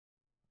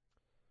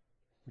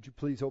Would you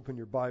please open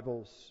your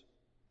Bibles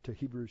to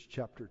Hebrews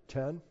chapter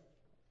 10?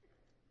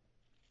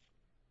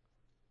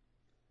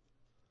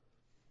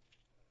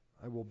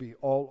 I will be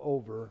all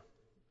over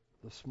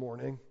this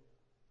morning,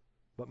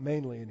 but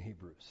mainly in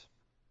Hebrews.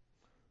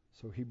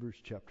 So Hebrews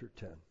chapter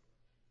 10.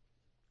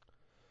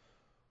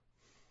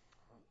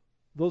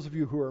 Those of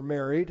you who are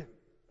married,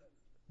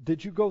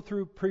 did you go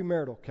through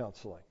premarital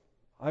counseling?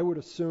 I would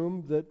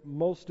assume that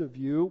most of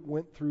you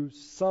went through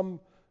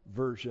some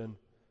version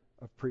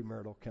of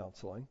premarital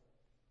counseling.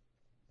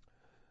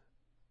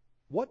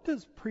 What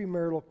does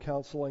premarital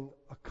counseling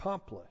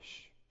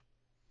accomplish?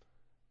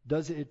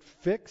 Does it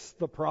fix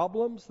the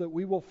problems that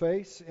we will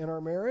face in our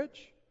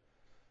marriage?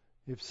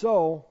 If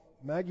so,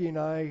 Maggie and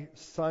I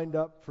signed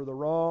up for the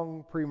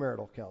wrong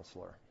premarital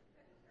counselor.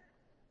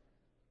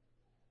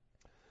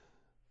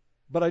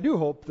 But I do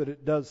hope that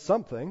it does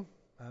something.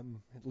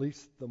 At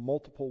least the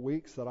multiple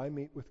weeks that I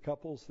meet with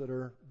couples that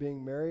are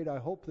being married, I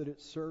hope that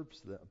it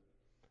serves them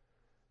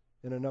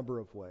in a number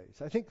of ways.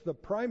 I think the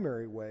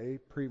primary way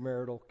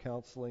premarital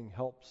counseling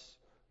helps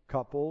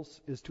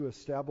couples is to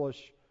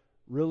establish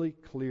really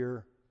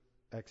clear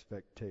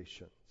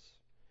expectations.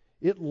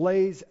 It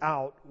lays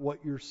out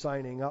what you're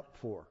signing up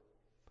for.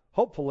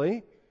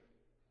 Hopefully,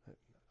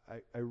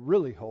 I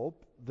really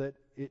hope that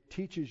it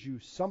teaches you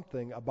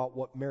something about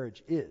what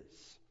marriage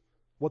is,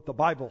 what the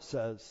Bible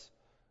says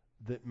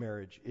that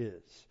marriage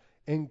is,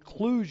 and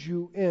clues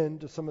you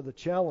into some of the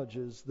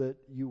challenges that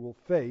you will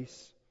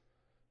face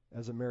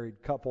as a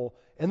married couple,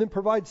 and then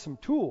provide some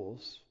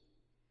tools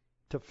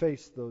to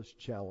face those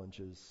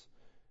challenges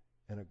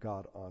in a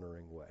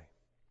God-honoring way.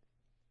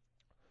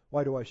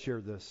 Why do I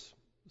share this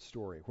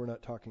story? We're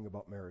not talking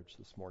about marriage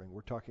this morning.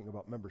 We're talking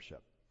about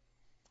membership.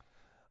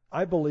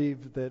 I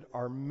believe that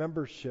our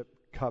membership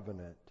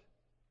covenant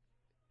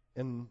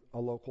in a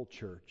local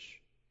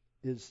church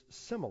is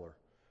similar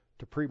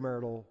to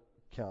premarital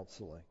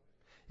counseling.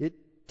 It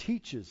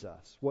teaches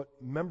us what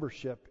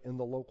membership in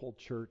the local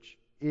church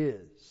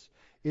is.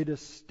 It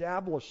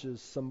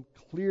establishes some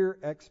clear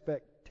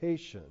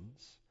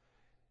expectations,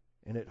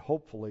 and it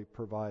hopefully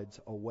provides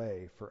a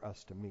way for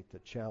us to meet the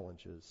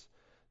challenges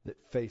that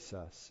face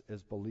us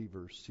as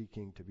believers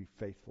seeking to be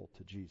faithful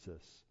to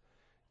Jesus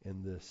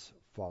in this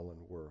fallen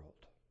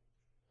world.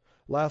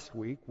 Last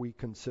week, we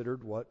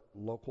considered what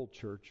local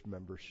church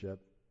membership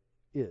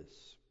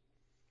is.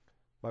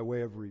 By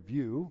way of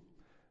review,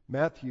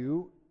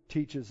 Matthew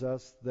teaches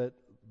us that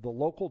the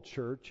local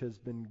church has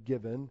been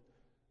given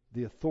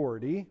the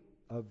authority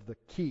of the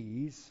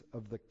keys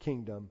of the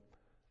kingdom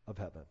of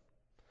heaven.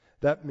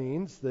 That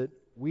means that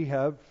we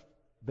have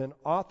been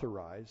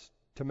authorized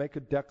to make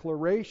a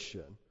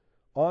declaration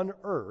on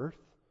earth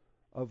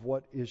of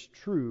what is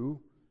true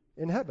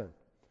in heaven.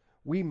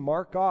 We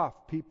mark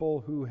off people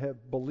who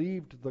have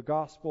believed the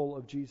gospel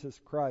of Jesus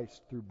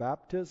Christ through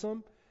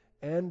baptism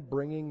and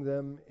bringing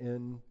them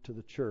into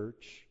the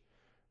church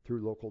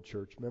through local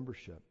church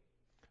membership.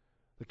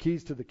 The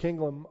keys to the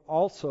kingdom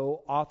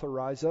also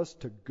authorize us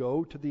to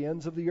go to the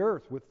ends of the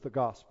earth with the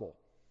gospel.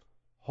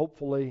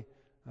 Hopefully,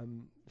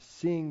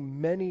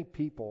 seeing many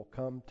people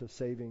come to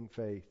saving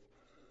faith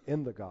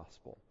in the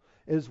gospel,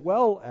 as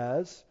well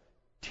as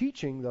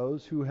teaching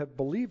those who have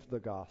believed the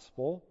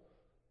gospel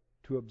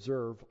to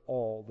observe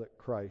all that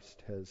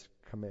Christ has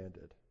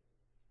commanded.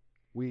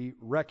 We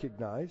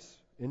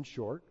recognize, in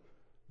short,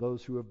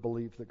 those who have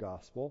believed the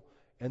gospel,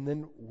 and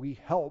then we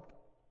help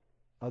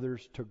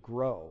others to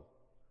grow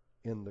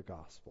in the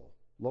gospel.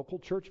 Local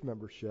church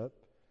membership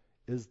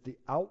is the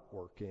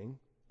outworking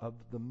of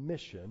the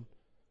mission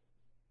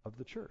of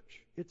the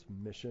church. It's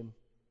mission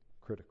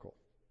critical.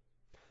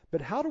 But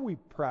how do we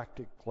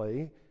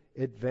practically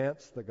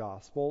advance the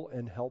gospel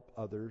and help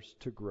others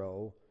to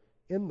grow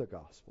in the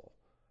gospel?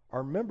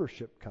 Our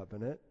membership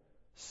covenant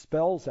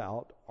spells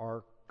out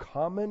our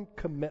common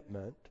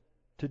commitment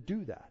to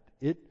do that.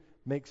 It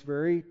makes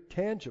very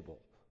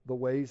tangible the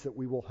ways that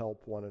we will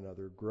help one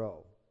another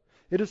grow.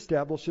 It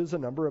establishes a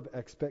number of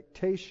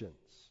expectations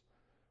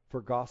for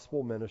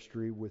gospel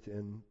ministry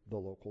within the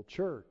local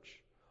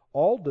church,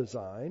 all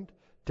designed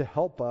to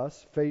help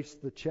us face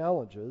the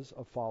challenges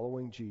of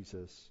following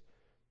Jesus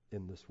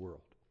in this world.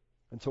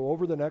 And so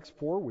over the next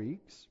 4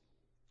 weeks,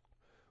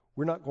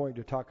 we're not going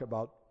to talk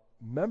about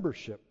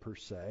membership per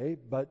se,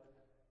 but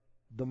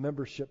the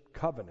membership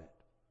covenant.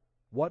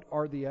 What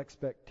are the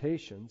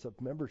expectations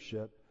of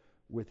membership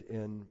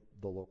within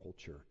the local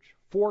church?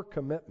 4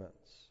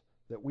 commitments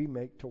that we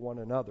make to one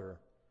another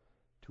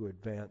to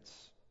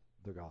advance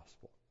the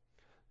gospel.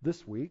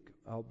 This week,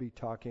 I'll be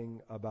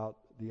talking about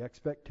the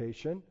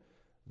expectation,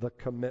 the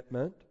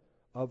commitment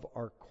of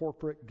our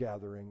corporate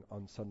gathering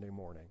on Sunday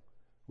morning,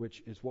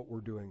 which is what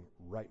we're doing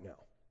right now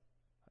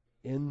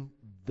in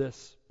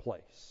this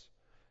place.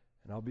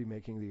 And I'll be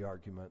making the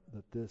argument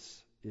that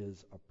this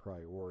is a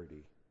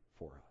priority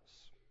for us.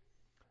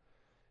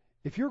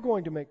 If you're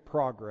going to make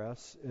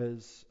progress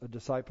as a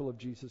disciple of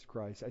Jesus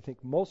Christ, I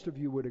think most of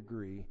you would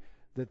agree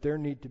that there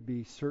need to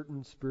be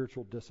certain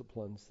spiritual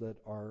disciplines that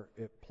are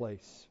at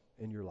place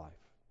in your life.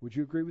 Would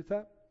you agree with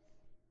that?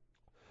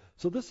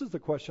 So this is the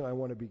question I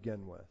want to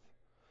begin with.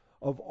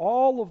 of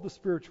all of the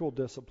spiritual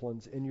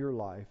disciplines in your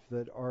life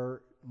that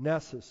are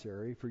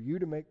necessary for you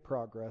to make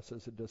progress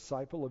as a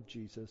disciple of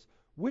Jesus,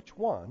 which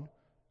one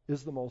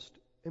is the most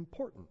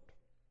important?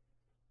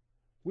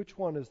 Which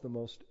one is the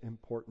most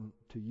important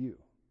to you?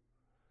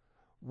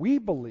 We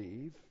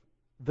believe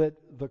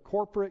that the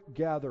corporate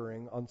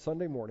gathering on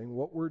Sunday morning,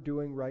 what we're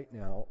doing right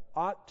now,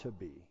 ought to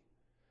be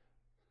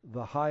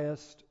the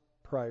highest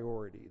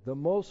priority, the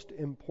most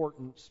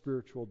important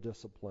spiritual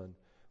discipline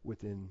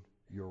within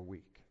your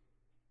week.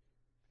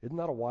 Isn't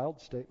that a wild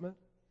statement?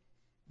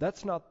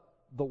 That's not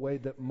the way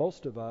that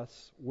most of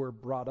us were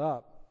brought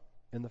up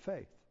in the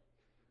faith.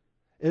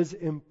 As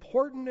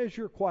important as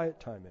your quiet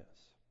time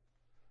is,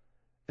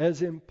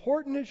 as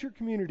important as your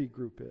community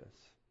group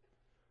is,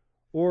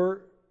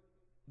 or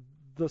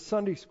the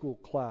Sunday school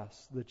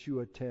class that you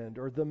attend,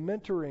 or the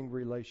mentoring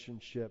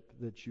relationship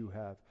that you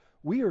have,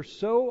 we are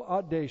so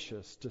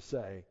audacious to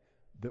say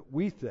that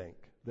we think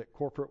that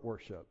corporate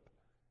worship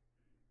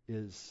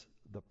is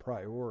the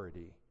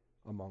priority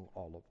among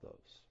all of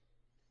those.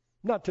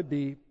 Not to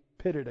be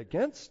pitted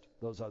against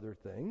those other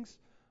things,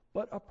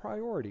 but a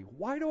priority.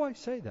 Why do I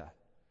say that?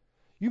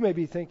 You may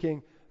be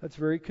thinking, that's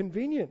very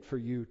convenient for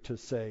you to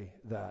say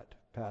that,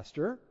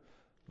 Pastor,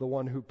 the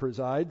one who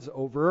presides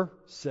over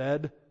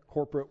said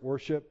corporate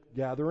worship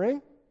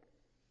gathering.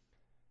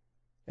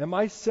 Am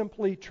I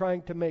simply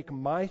trying to make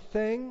my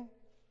thing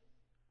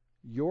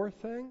your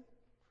thing?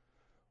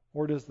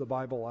 Or does the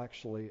Bible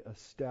actually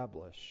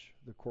establish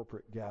the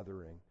corporate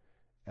gathering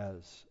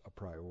as a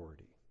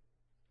priority?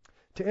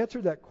 To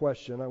answer that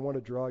question, I want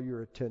to draw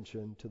your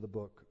attention to the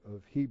book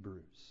of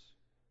Hebrews.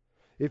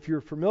 If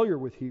you're familiar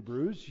with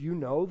Hebrews, you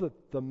know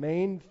that the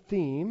main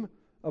theme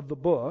of the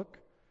book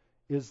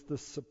is the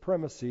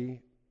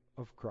supremacy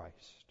of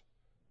Christ.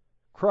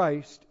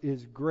 Christ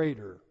is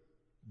greater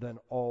than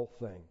all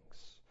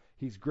things.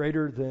 He's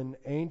greater than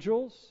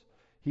angels.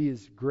 He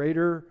is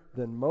greater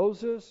than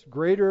Moses,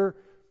 greater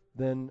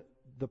than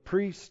the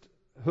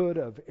priesthood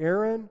of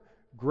Aaron,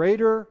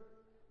 greater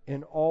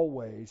in all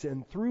ways.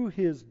 And through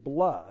his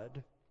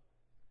blood,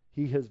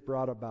 he has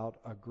brought about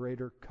a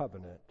greater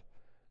covenant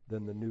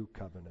than the new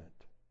covenant.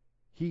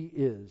 He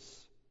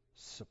is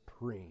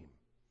supreme.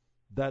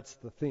 That's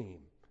the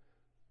theme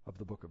of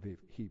the book of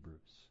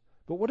Hebrews.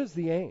 But what is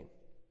the aim?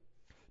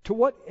 To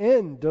what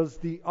end does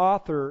the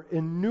author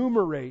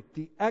enumerate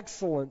the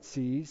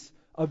excellencies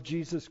of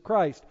Jesus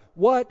Christ?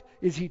 What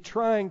is he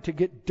trying to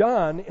get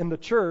done in the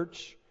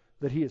church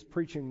that he is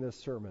preaching this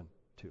sermon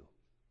to?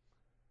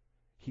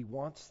 He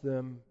wants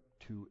them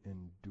to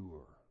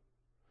endure.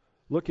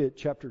 Look at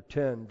chapter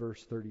 10,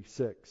 verse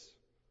 36.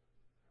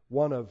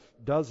 One of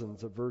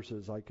dozens of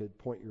verses I could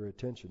point your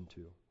attention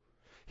to.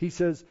 He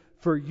says,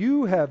 "For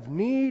you have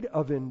need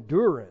of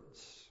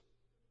endurance,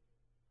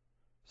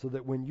 so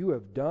that when you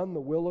have done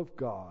the will of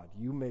God,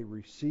 you may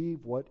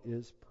receive what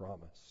is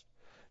promised."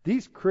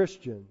 These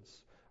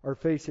Christians are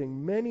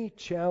facing many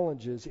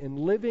challenges in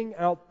living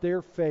out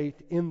their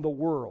faith in the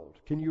world.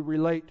 Can you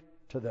relate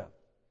to them?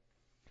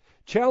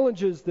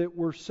 Challenges that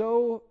were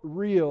so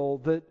real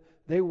that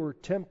they were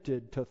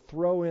tempted to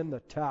throw in the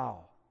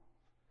towel.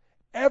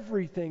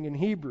 Everything in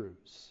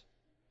Hebrews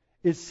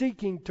is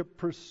seeking to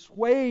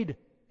persuade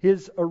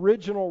his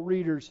original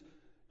readers,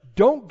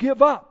 don't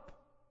give up.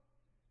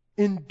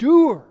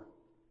 Endure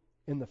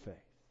in the faith.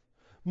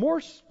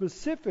 More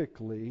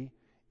specifically,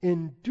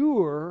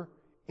 endure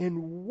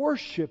in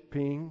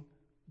worshiping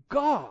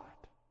God.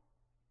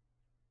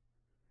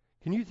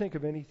 Can you think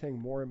of anything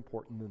more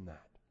important than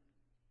that?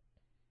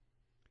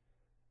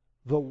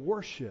 The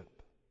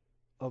worship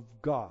of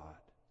God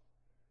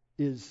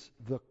is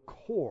the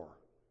core.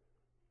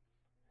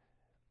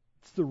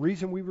 It's the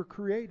reason we were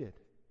created.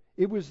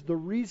 It was the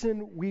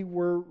reason we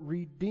were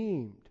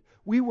redeemed.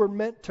 We were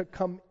meant to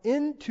come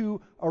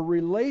into a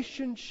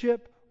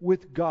relationship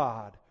with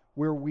God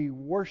where we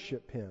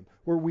worship Him,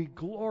 where we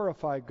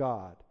glorify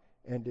God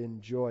and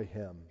enjoy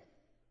Him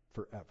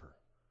forever.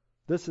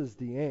 This is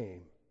the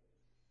aim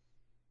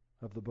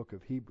of the book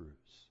of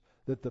Hebrews,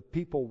 that the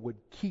people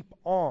would keep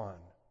on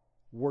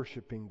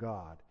worshiping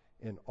God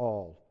in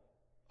all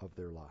of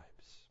their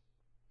lives.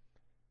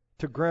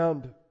 To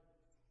ground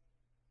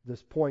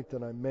this point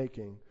that I'm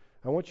making,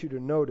 I want you to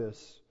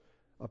notice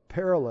a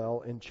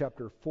parallel in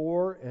chapter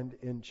 4 and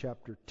in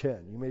chapter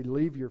 10. You may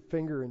leave your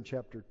finger in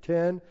chapter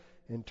 10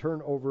 and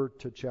turn over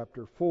to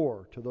chapter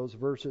 4, to those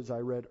verses I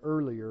read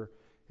earlier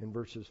in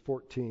verses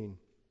 14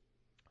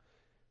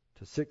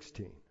 to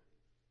 16.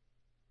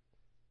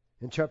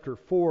 In chapter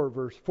 4,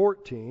 verse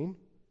 14,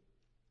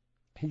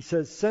 he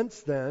says,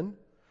 "Since then,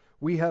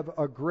 we have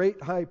a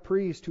great high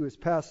priest who has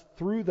passed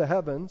through the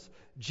heavens,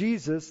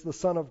 Jesus, the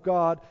Son of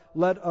God.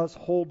 Let us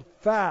hold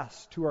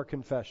fast to our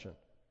confession."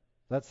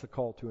 That's the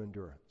call to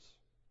endurance.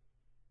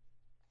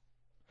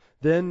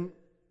 Then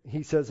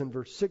he says in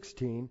verse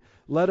 16,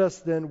 "Let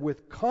us then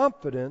with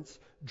confidence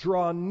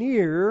draw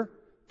near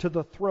to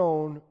the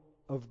throne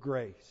of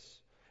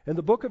grace." In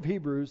the book of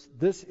Hebrews,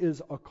 this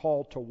is a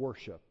call to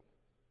worship,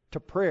 to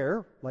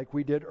prayer, like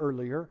we did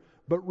earlier,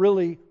 but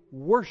really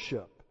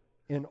worship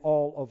in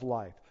all of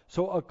life.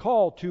 So a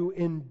call to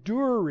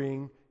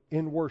enduring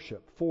in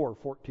worship,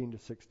 4:14 to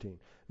 16.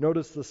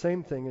 Notice the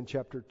same thing in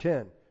chapter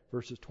 10,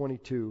 verses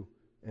 22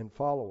 and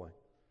following,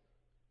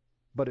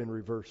 but in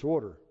reverse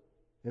order.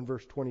 In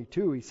verse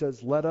 22, he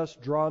says, "Let us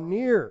draw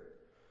near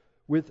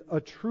with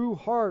a true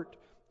heart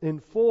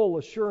in full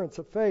assurance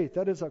of faith."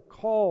 That is a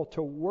call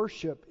to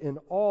worship in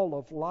all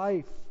of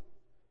life.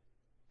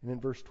 And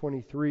in verse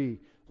 23,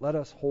 "Let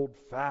us hold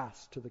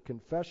fast to the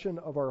confession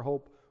of our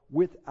hope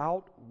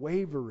without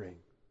wavering."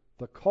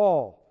 The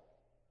call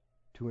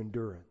to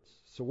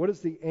endurance. So what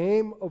is the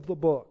aim of the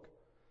book?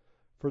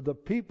 For the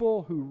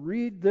people who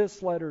read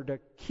this letter to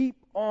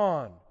keep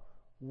on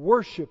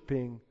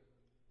worshiping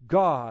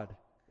God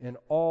in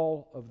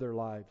all of their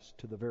lives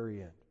to the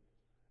very end.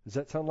 Does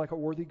that sound like a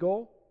worthy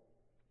goal?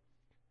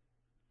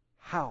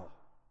 How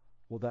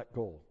will that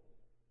goal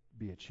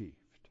be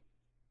achieved?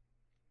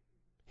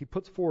 He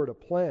puts forward a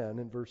plan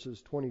in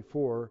verses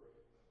 24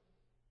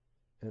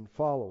 and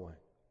following.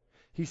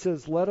 He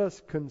says, "Let us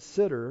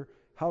consider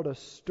how to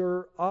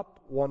stir up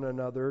one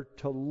another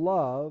to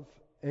love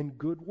and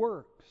good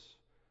works."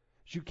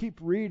 As you keep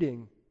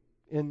reading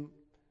in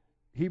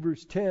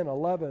Hebrews 10,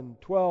 11,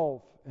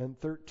 12, and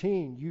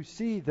 13, you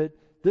see that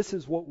this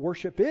is what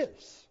worship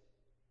is.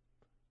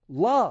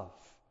 Love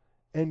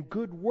and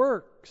good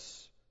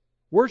works.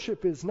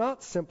 Worship is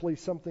not simply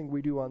something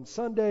we do on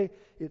Sunday,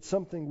 it's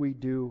something we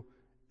do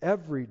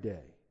every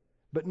day.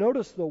 But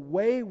notice the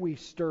way we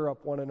stir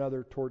up one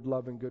another toward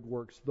love and good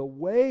works, the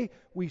way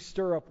we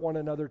stir up one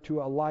another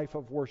to a life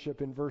of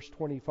worship in verse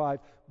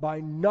 25,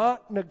 by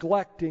not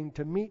neglecting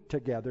to meet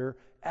together,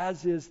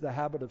 as is the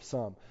habit of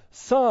some.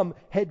 Some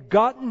had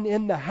gotten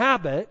in the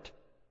habit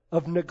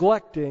of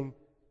neglecting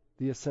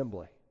the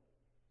assembly,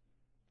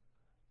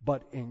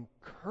 but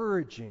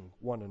encouraging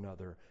one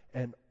another,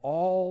 and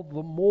all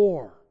the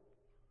more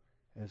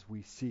as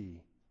we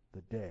see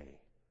the day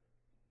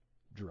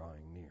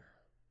drawing near.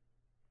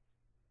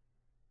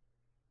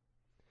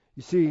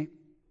 You see,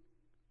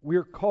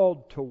 we're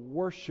called to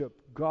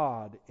worship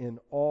God in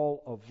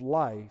all of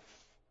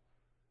life,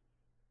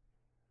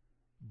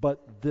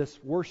 but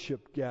this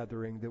worship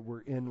gathering that we're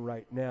in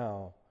right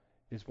now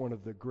is one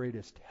of the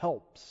greatest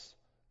helps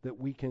that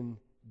we can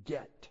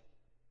get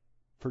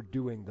for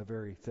doing the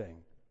very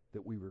thing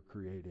that we were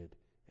created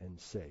and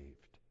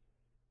saved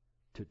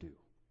to do.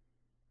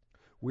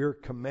 We're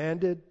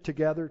commanded to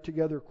gather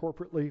together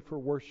corporately for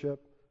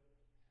worship,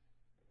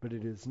 but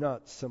it is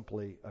not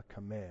simply a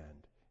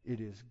command. It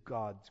is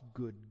God's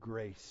good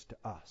grace to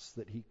us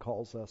that He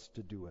calls us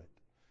to do it,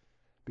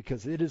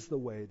 because it is the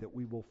way that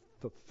we will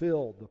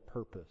fulfill the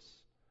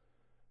purpose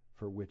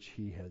for which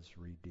He has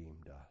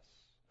redeemed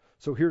us.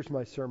 So here's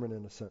my sermon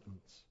in a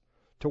sentence.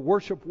 To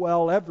worship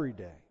well every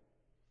day,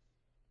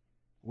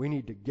 we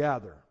need to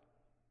gather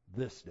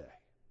this day.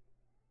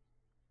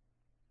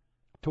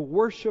 To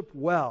worship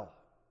well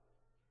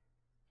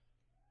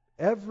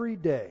every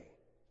day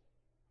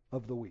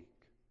of the week,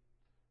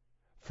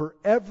 for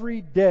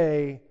every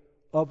day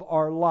of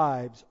our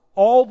lives,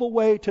 all the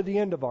way to the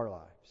end of our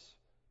lives.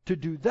 To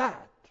do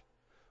that,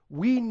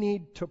 we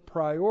need to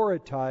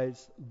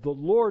prioritize the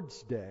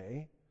Lord's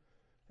Day,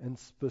 and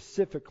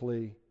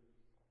specifically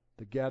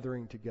the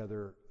gathering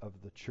together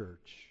of the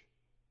church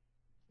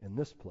in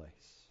this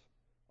place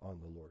on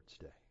the Lord's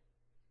Day.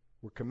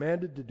 We're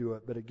commanded to do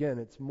it, but again,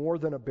 it's more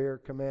than a bare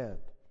command.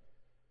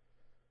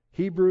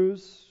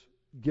 Hebrews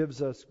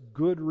gives us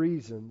good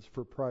reasons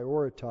for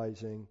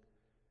prioritizing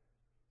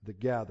the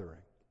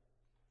gathering.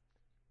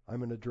 I'm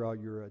going to draw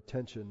your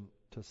attention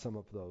to some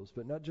of those,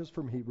 but not just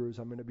from Hebrews.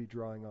 I'm going to be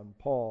drawing on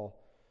Paul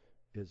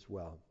as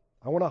well.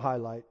 I want to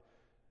highlight,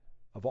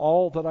 of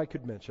all that I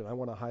could mention, I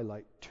want to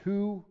highlight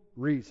two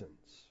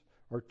reasons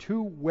or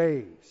two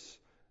ways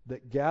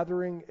that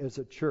gathering as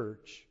a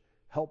church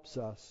helps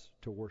us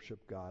to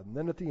worship God. And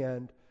then at the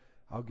end,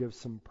 I'll give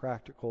some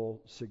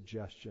practical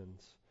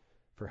suggestions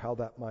for how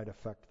that might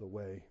affect the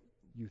way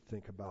you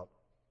think about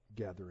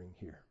gathering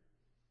here.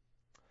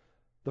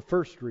 The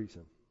first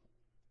reason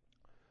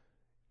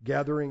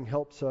gathering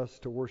helps us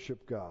to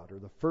worship God, or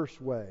the first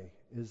way,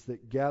 is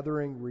that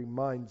gathering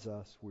reminds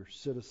us we're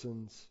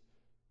citizens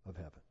of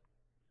heaven.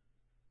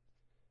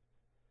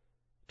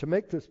 To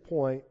make this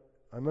point,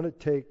 I'm going to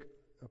take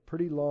a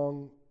pretty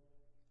long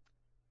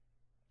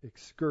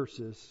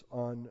excursus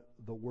on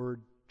the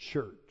word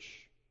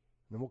church.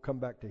 And then we'll come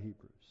back to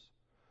Hebrews.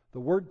 The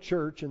word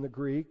church in the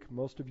Greek,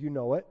 most of you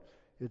know it,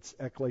 it's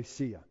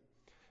ekklesia.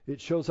 It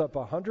shows up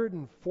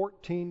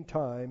 114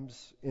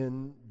 times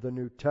in the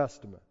New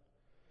Testament.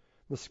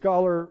 The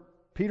scholar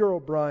Peter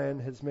O'Brien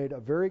has made a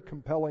very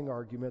compelling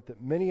argument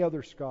that many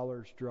other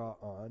scholars draw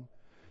on,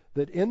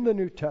 that in the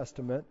New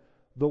Testament,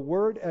 the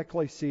word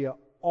ekklesia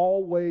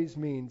always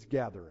means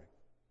gathering.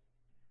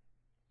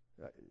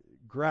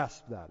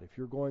 Grasp that if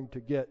you're going to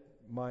get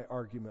my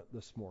argument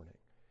this morning.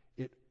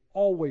 It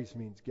always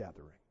means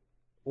gathering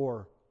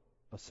or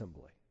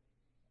assembly.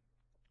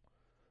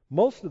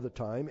 Most of the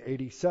time,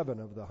 87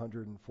 of the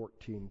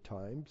 114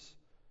 times,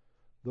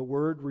 the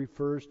word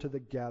refers to the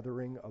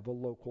gathering of a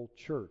local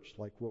church,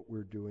 like what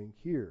we're doing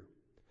here.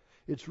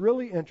 It's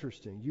really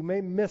interesting. You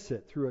may miss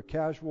it through a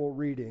casual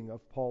reading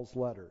of Paul's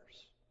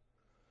letters.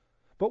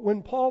 But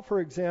when Paul, for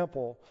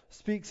example,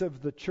 speaks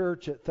of the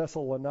church at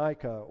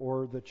Thessalonica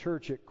or the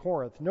church at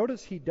Corinth,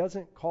 notice he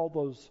doesn't call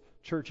those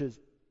churches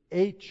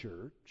a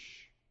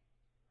church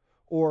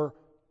or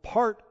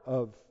part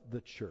of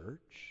the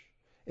church.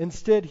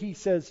 Instead, he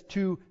says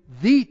to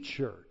the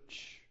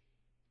church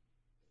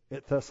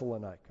at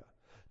Thessalonica,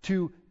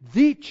 to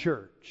the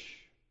church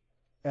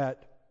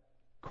at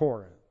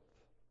Corinth.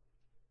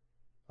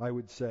 I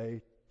would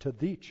say to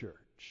the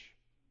church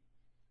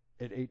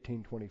at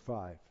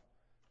 1825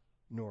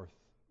 North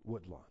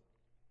Woodlawn,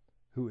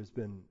 who has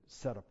been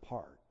set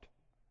apart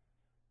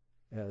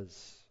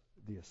as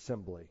the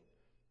assembly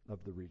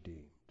of the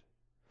redeemed.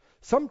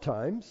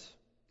 Sometimes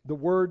the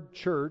word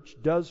church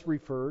does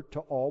refer to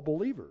all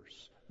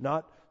believers,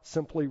 not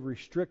simply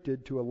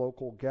restricted to a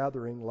local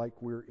gathering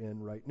like we're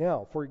in right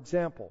now. For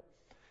example,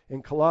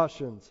 in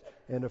Colossians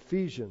and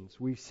Ephesians,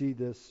 we see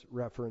this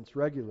reference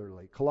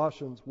regularly.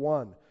 Colossians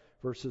 1,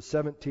 verses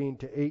 17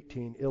 to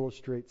 18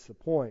 illustrates the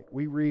point.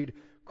 We read,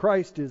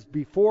 Christ is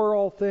before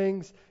all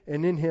things,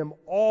 and in him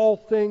all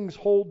things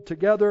hold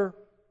together.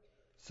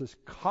 It's this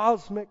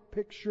cosmic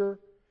picture.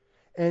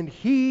 And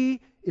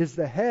he is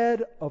the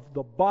head of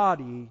the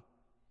body,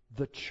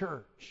 the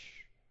church.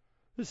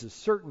 This is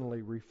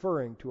certainly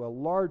referring to a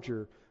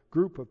larger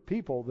group of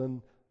people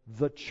than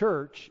the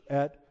church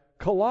at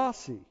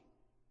Colossae.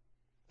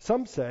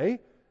 Some say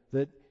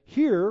that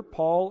here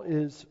Paul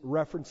is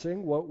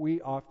referencing what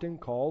we often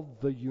call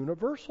the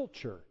universal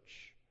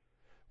church,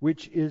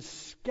 which is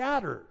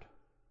scattered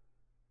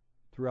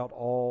throughout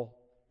all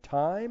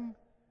time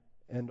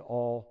and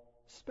all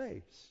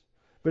space.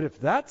 But if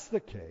that's the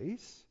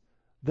case,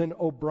 then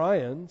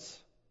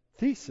O'Brien's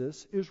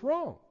thesis is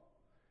wrong.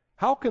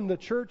 How can the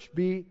church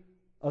be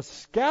a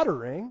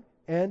scattering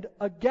and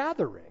a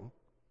gathering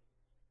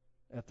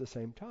at the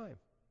same time?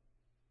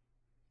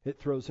 It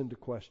throws into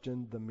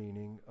question the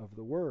meaning of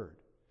the word.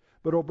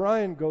 But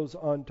O'Brien goes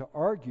on to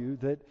argue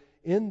that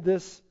in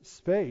this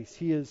space,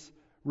 he is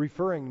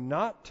referring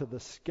not to the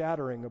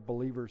scattering of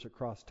believers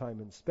across time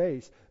and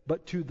space,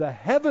 but to the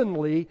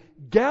heavenly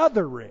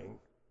gathering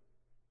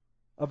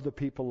of the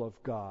people of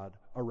God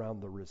around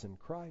the risen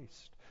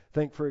Christ.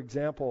 Think, for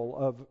example,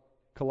 of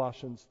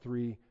Colossians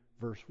 3,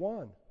 verse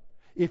 1.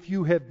 If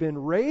you have been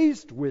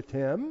raised with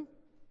him,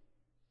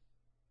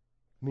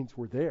 means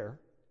we're there,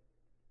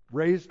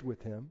 raised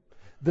with him,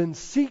 then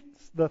seek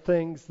the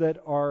things that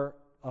are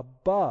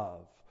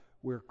above,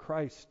 where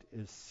Christ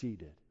is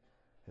seated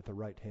at the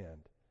right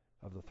hand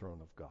of the throne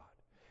of God.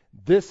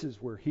 This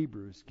is where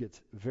Hebrews gets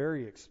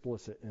very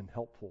explicit and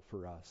helpful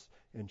for us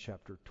in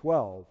chapter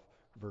 12,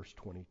 verse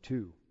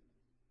 22.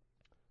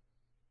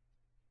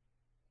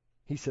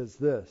 He says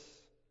this.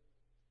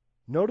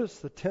 Notice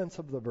the tense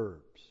of the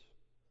verbs.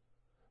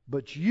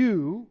 But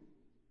you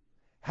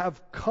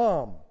have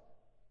come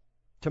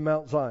to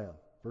Mount Zion,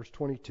 verse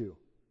 22,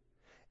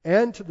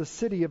 and to the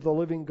city of the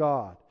living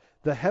God,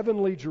 the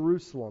heavenly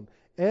Jerusalem,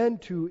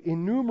 and to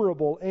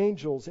innumerable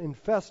angels in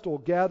festal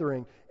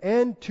gathering,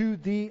 and to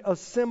the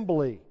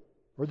assembly,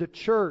 or the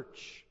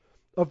church,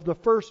 of the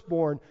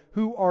firstborn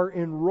who are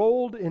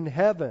enrolled in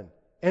heaven,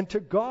 and to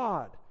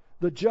God,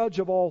 the judge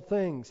of all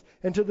things,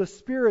 and to the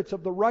spirits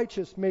of the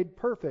righteous made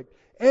perfect,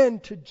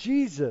 and to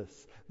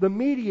Jesus, the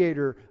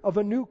mediator of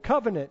a new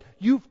covenant.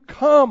 You've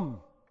come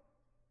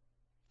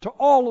to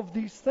all of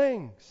these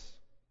things.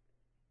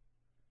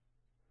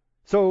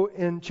 So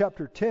in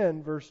chapter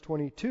 10, verse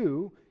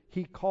 22,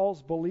 he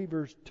calls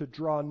believers to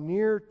draw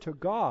near to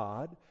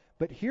God,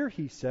 but here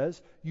he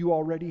says, you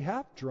already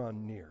have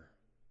drawn near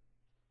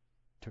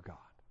to God.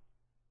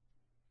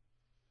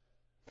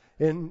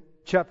 In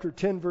chapter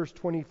 10, verse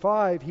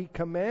 25, he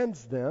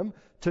commands them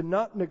to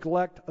not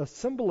neglect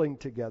assembling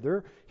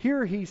together.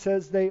 Here he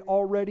says they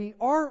already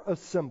are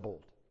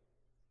assembled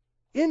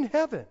in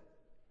heaven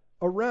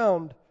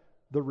around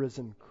the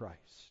risen Christ.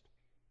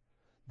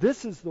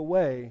 This is the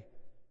way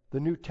the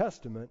New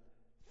Testament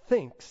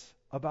thinks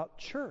about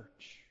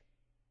church.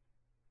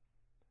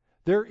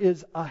 There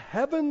is a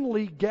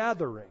heavenly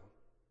gathering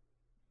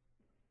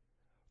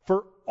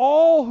for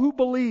all who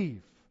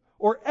believe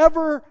or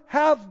ever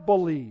have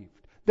believed.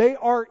 They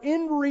are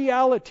in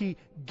reality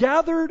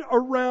gathered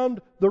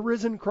around the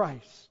risen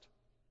Christ.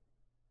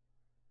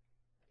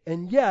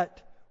 And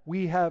yet,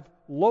 we have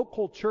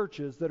local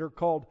churches that are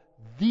called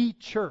the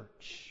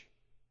church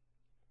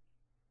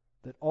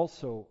that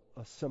also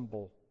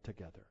assemble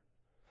together.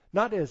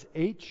 Not as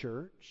a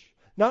church,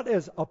 not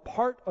as a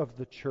part of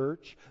the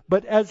church,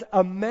 but as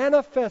a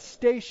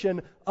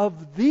manifestation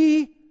of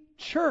the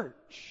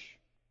church.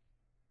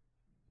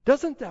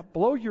 Doesn't that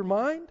blow your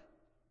mind?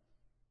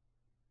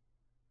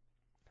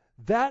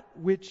 That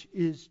which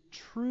is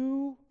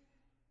true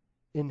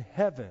in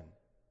heaven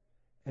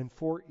and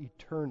for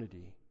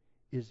eternity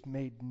is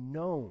made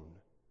known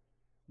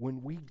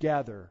when we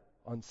gather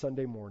on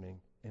Sunday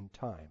morning in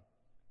time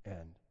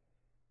and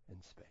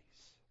in space.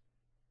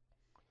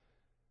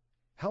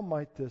 How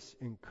might this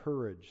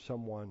encourage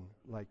someone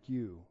like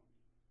you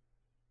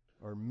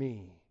or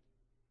me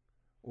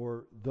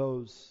or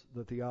those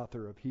that the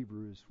author of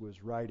Hebrews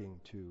was writing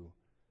to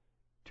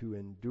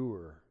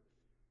endure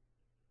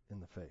in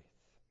the faith.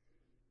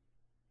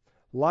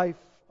 Life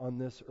on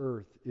this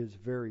earth is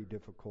very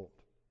difficult.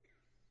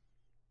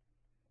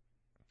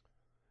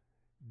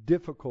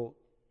 Difficult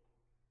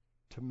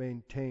to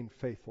maintain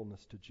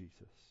faithfulness to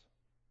Jesus.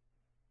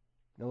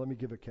 Now let me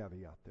give a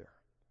caveat there.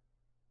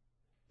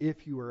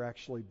 If you are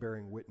actually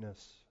bearing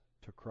witness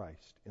to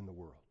Christ in the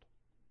world,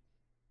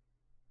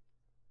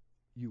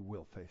 you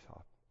will face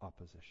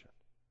opposition.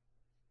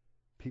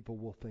 People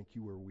will think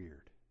you are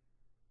weird.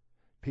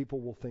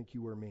 People will think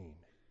you are mean.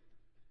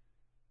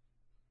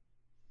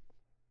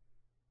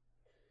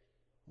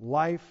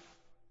 Life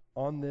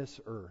on this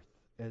earth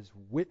as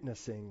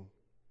witnessing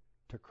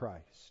to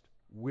Christ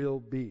will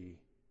be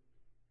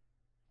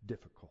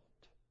difficult.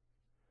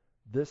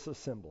 This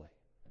assembly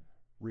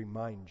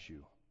reminds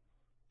you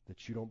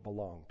that you don't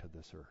belong to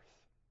this earth.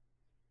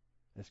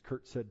 As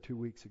Kurt said 2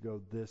 weeks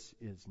ago, this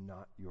is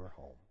not your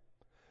home.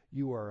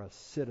 You are a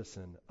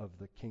citizen of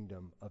the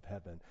kingdom of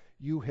heaven.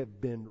 You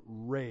have been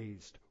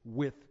raised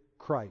with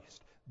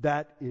Christ.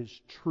 That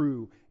is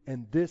true.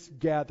 And this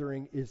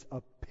gathering is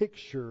a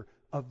picture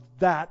of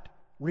that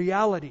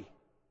reality.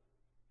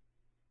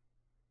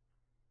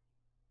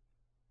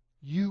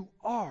 You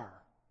are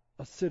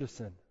a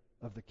citizen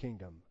of the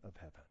kingdom of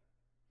heaven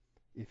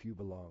if you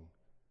belong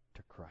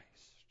to Christ.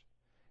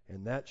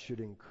 And that should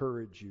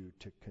encourage you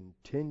to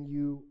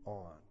continue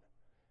on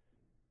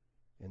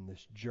in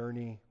this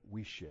journey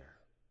we share.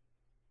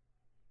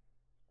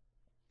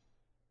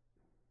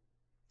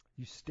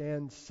 You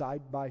stand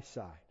side by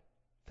side.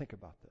 Think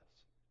about this.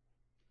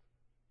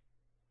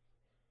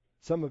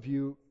 Some of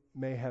you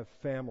may have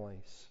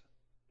families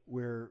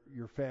where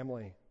your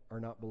family are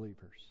not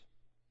believers.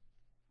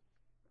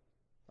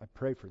 I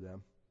pray for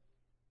them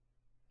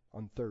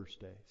on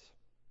Thursdays.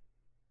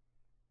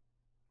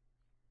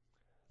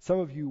 Some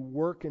of you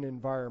work in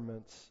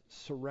environments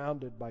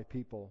surrounded by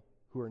people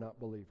who are not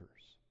believers.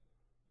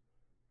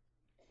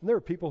 And there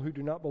are people who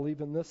do not believe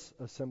in this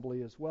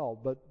assembly as well,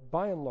 but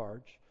by and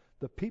large,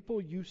 the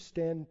people you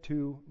stand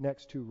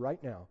next to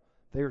right now,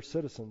 they are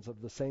citizens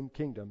of the same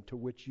kingdom to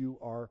which you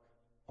are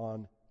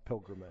on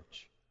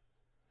pilgrimage.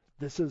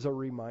 This is a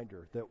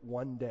reminder that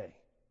one day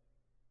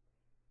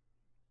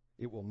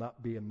it will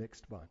not be a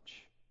mixed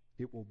bunch.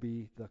 It will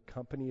be the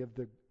company of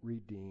the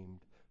redeemed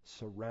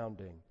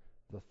surrounding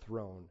the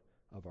throne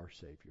of our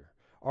Savior.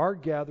 Our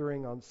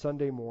gathering on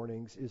Sunday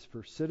mornings is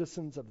for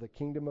citizens of the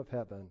kingdom of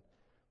heaven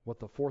what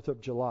the 4th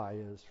of July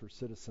is for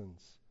citizens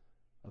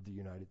of the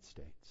United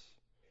States.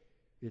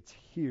 It's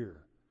here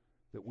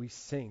that we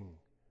sing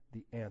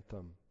the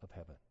anthem of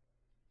heaven.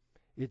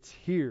 It's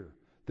here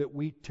that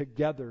we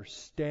together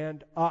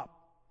stand up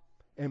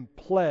and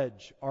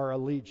pledge our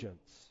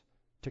allegiance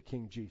to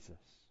King Jesus.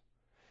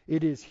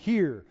 It is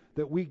here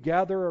that we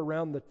gather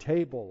around the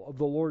table of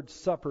the Lord's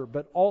Supper,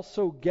 but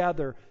also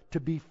gather to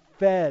be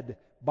fed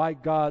by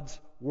God's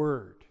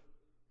Word.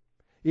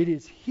 It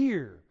is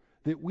here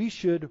that we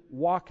should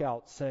walk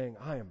out saying,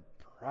 I am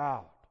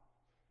proud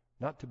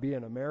not to be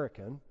an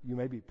American. You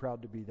may be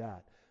proud to be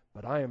that.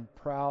 But I am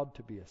proud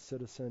to be a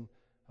citizen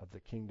of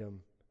the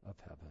kingdom of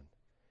heaven.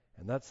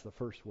 And that's the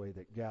first way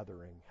that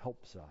gathering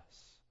helps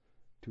us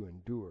to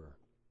endure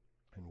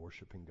in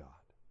worshiping God.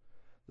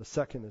 The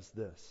second is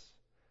this.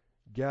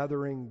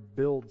 Gathering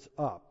builds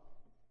up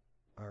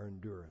our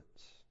endurance.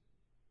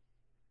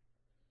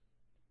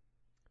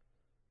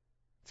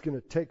 It's going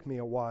to take me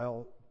a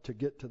while to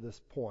get to this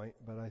point,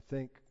 but I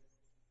think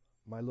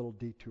my little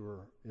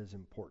detour is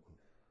important.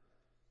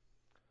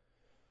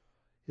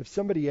 If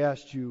somebody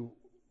asked you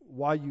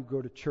why you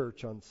go to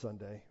church on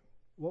Sunday,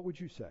 what would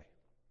you say?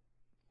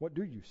 What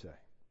do you say?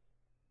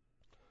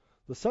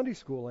 The Sunday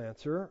school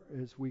answer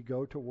is we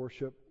go to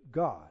worship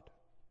God.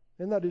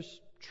 And that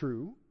is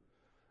true.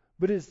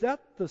 But is that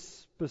the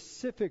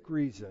specific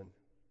reason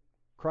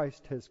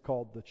Christ has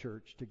called the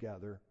church to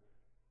gather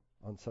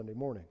on Sunday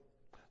morning?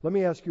 Let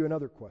me ask you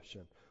another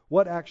question.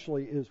 What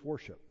actually is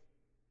worship?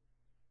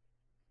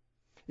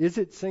 Is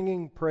it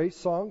singing praise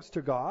songs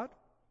to God?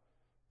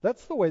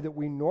 That's the way that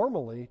we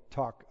normally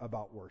talk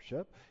about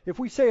worship. If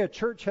we say a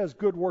church has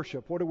good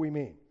worship, what do we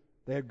mean?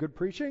 They have good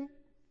preaching?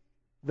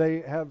 They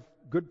have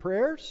good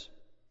prayers?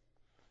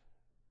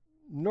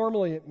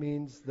 Normally it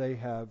means they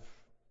have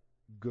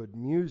good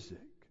music.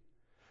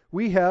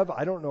 We have,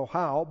 I don't know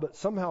how, but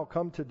somehow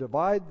come to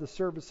divide the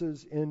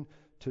services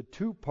into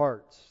two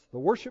parts. The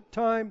worship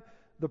time,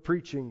 the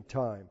preaching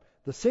time.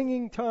 The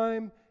singing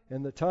time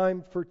and the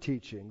time for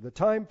teaching. The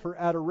time for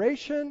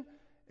adoration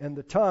and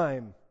the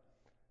time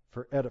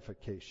for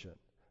edification.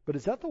 But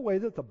is that the way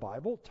that the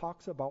Bible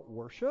talks about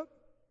worship?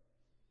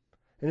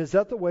 And is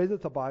that the way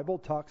that the Bible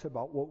talks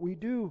about what we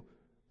do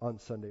on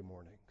Sunday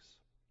mornings?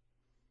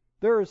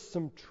 There is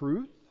some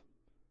truth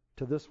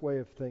to this way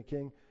of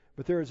thinking,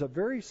 but there is a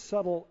very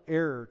subtle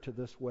error to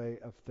this way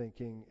of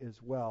thinking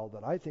as well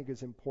that I think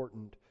is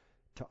important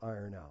to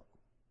iron out.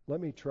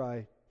 Let me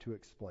try to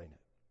explain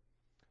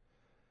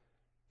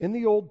it. In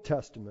the Old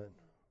Testament,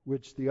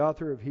 which the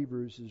author of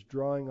Hebrews is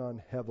drawing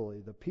on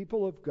heavily. The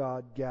people of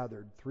God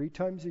gathered 3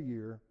 times a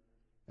year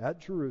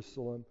at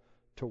Jerusalem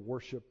to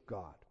worship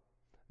God.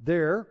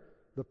 There,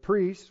 the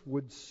priests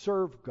would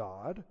serve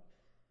God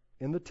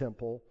in the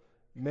temple,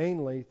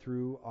 mainly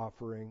through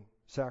offering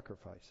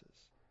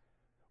sacrifices.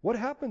 What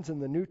happens in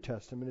the New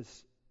Testament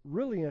is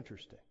really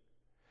interesting.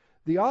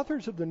 The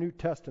authors of the New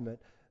Testament,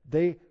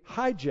 they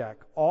hijack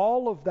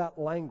all of that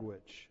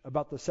language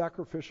about the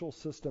sacrificial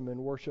system in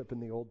worship in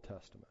the Old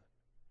Testament,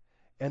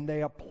 and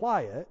they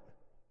apply it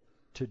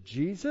to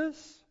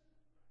Jesus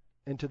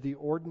and to the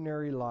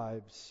ordinary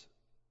lives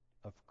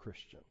of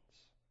Christians.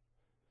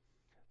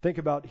 Think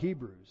about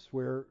Hebrews,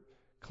 where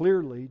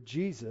clearly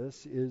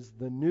Jesus is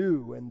the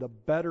new and the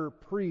better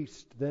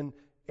priest than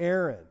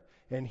Aaron,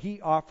 and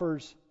he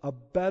offers a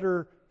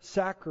better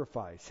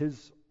sacrifice,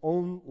 his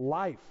own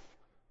life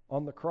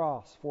on the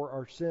cross for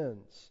our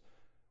sins.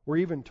 We're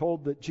even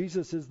told that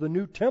Jesus is the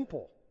new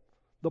temple,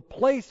 the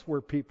place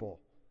where people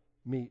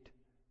meet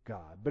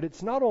God. But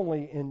it's not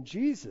only in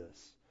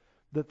Jesus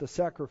that the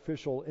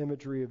sacrificial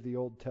imagery of the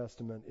Old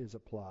Testament is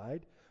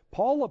applied.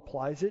 Paul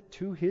applies it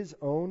to his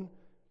own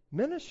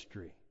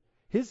ministry.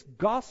 His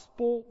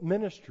gospel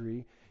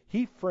ministry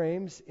he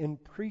frames in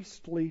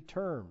priestly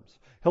terms.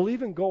 He'll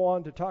even go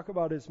on to talk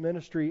about his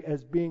ministry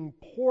as being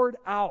poured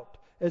out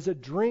as a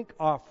drink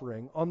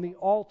offering on the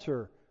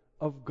altar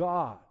of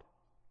God.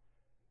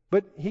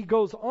 But he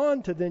goes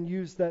on to then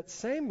use that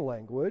same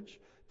language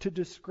to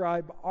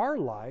describe our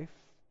life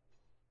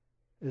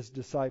as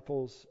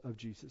disciples of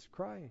Jesus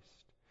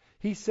Christ.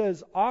 He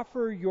says,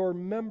 offer your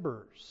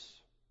members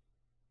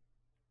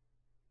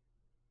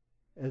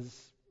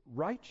as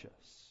righteous.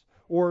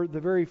 Or the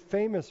very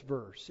famous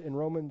verse in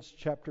Romans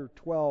chapter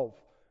 12,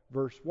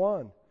 verse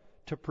 1,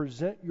 to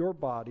present your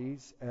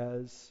bodies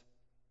as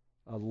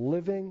a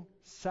living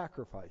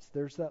sacrifice.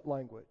 There's that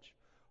language.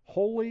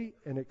 Holy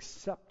and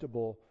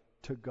acceptable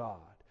to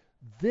God.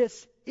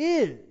 This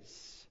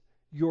is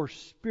your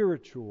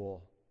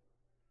spiritual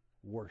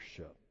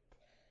worship.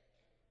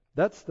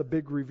 That's the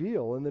big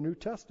reveal in the New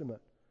Testament.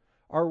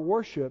 Our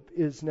worship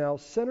is now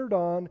centered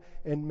on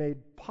and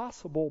made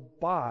possible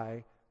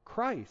by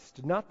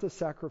Christ, not the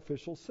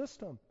sacrificial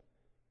system.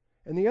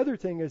 And the other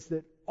thing is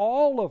that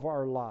all of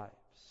our lives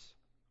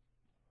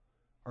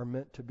are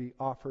meant to be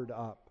offered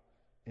up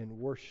in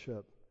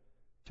worship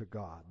to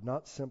God,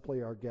 not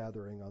simply our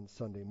gathering on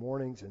Sunday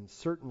mornings, and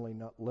certainly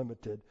not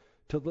limited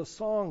to the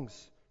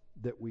songs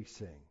that we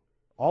sing.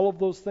 All of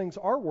those things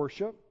are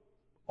worship.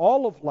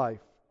 All of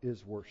life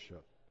is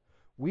worship.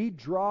 We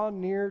draw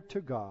near to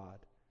God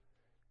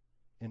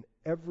in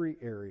every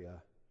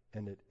area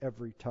and at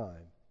every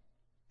time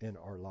in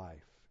our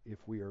life if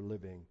we are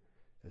living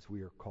as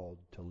we are called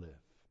to live.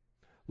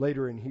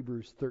 Later in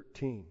Hebrews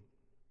 13,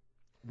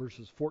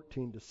 verses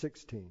 14 to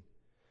 16,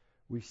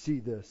 we see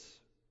this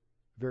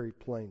very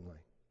plainly.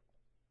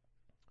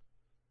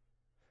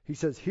 He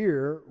says,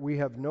 here we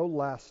have no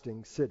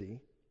lasting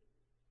city.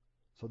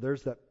 So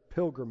there's that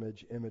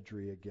pilgrimage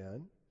imagery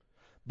again.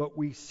 But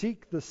we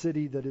seek the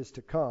city that is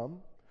to come.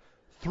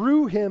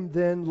 Through him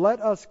then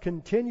let us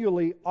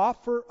continually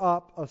offer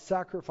up a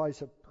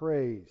sacrifice of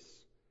praise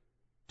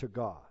to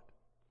God.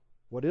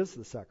 What is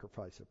the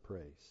sacrifice of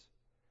praise?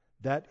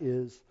 That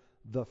is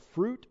the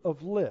fruit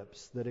of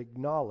lips that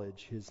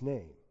acknowledge his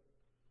name.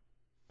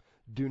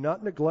 Do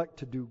not neglect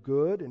to do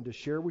good and to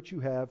share what you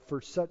have,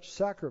 for such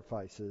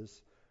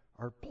sacrifices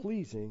are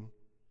pleasing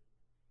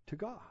to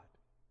God.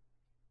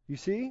 You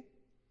see,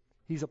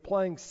 he's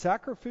applying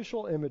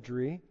sacrificial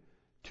imagery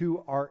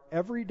to our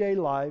everyday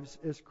lives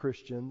as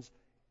Christians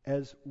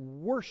as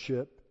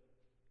worship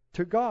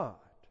to God.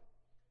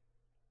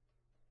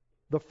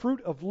 The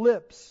fruit of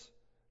lips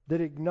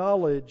that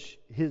acknowledge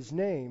his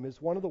name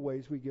is one of the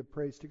ways we give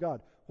praise to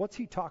God. What's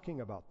he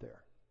talking about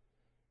there?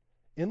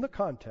 In the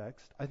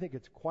context, I think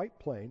it's quite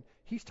plain,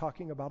 he's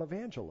talking about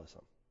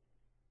evangelism.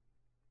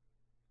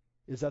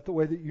 Is that the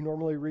way that you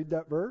normally read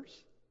that verse?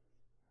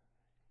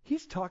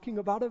 He's talking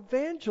about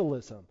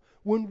evangelism.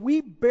 When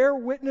we bear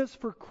witness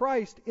for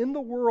Christ in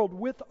the world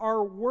with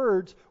our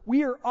words,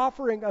 we are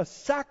offering a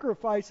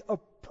sacrifice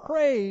of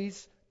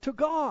praise to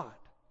God.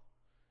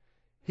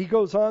 He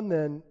goes on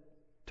then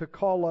to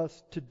call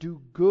us to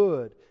do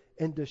good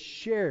and to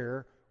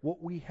share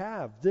what we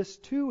have. This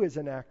too is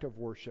an act of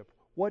worship.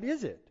 What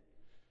is it?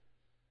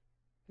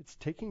 It's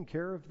taking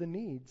care of the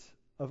needs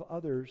of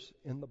others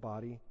in the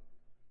body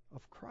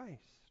of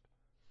Christ.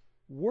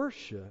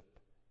 Worship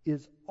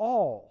is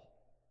all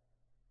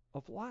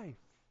of life.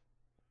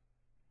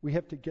 We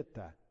have to get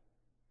that.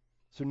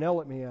 So now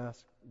let me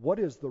ask, what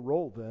is the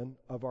role then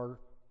of our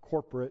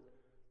corporate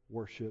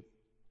worship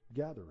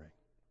gathering?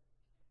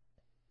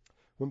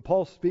 When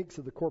Paul speaks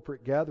of the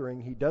corporate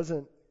gathering, he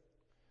doesn't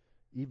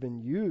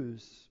even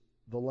use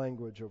the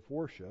language of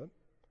worship,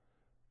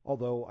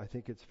 although I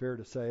think it's fair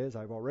to say, as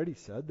I've already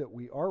said, that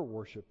we are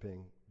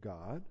worshiping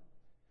God.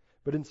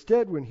 But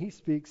instead, when he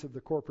speaks of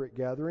the corporate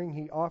gathering,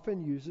 he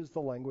often uses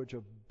the language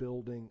of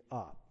building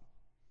up,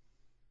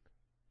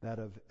 that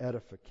of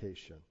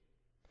edification.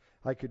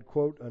 I could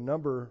quote a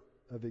number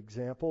of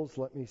examples.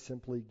 Let me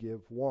simply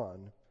give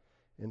one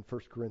in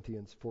 1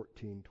 Corinthians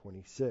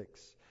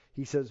 14:26.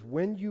 He says,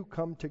 "When you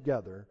come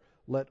together,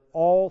 let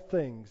all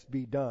things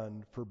be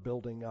done for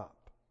building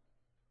up."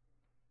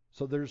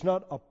 So there's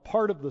not a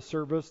part of the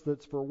service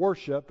that's for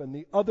worship and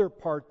the other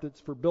part that's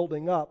for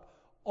building up.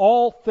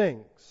 All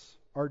things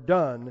are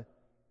done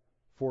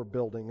for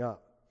building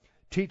up.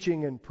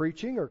 Teaching and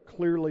preaching are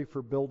clearly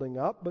for building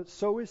up, but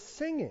so is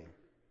singing.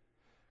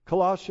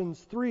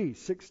 Colossians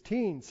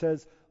 3:16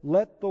 says,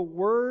 "Let the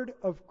word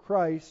of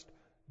Christ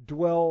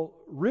dwell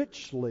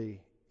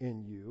richly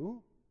in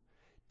you,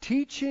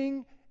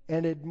 teaching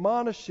and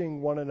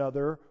admonishing one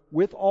another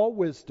with all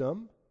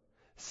wisdom,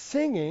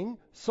 singing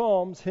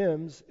psalms,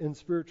 hymns, and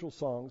spiritual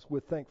songs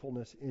with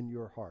thankfulness in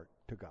your heart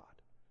to God."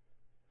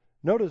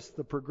 Notice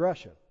the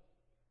progression.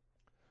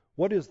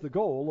 What is the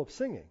goal of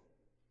singing?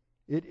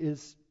 It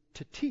is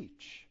to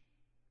teach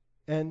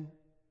and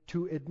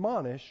to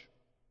admonish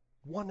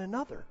one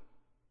another.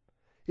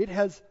 It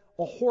has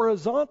a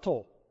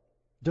horizontal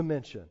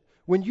dimension.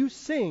 When you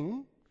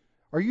sing,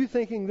 are you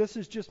thinking this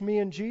is just me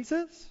and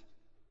Jesus?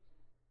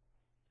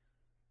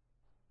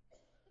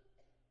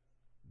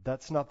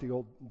 That's not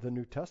the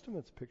New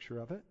Testament's picture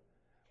of it.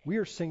 We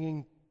are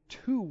singing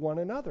to one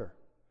another.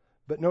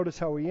 But notice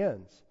how he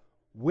ends.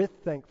 With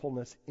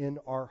thankfulness in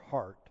our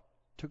heart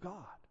to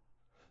God.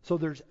 So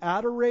there's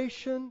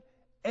adoration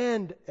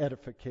and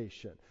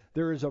edification.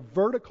 There is a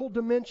vertical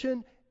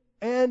dimension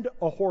and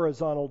a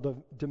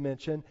horizontal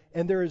dimension,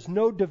 and there is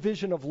no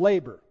division of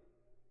labor.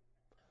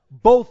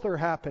 Both are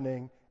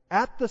happening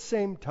at the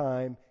same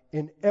time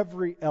in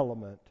every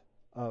element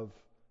of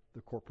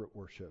the corporate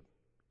worship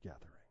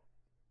gathering.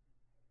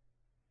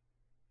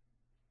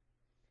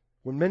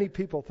 When many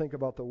people think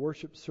about the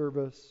worship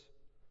service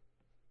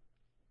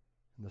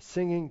and the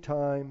singing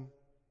time,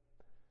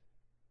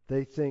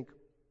 they think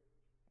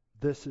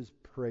this is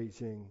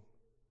praising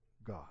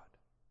God.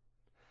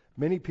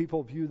 Many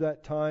people view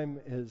that time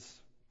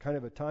as kind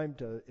of a time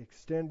to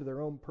extend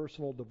their own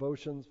personal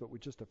devotions, but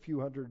with just a few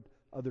hundred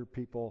other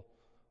people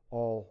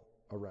all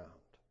around.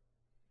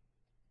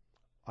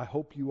 I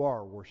hope you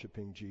are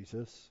worshiping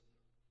Jesus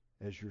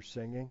as you're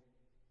singing.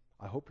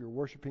 I hope you're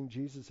worshiping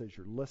Jesus as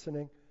you're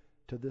listening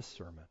to this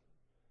sermon.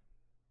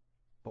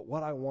 But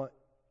what I want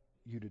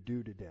you to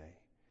do today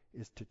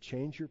is to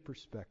change your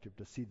perspective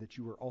to see that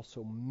you are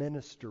also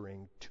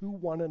ministering to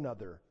one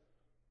another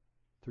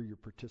through your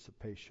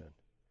participation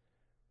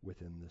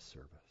within this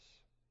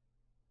service.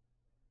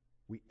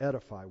 We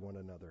edify one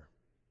another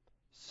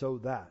so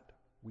that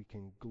we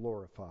can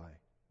glorify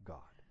God.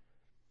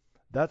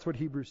 That's what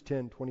Hebrews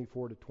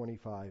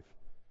 10:24-25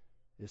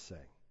 is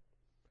saying.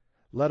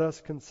 Let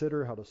us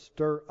consider how to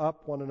stir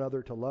up one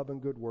another to love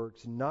and good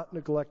works, not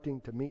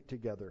neglecting to meet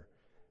together,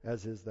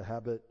 as is the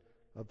habit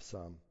of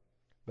some,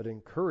 but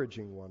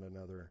encouraging one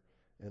another,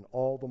 and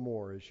all the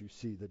more as you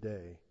see the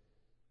day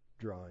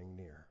drawing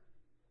near.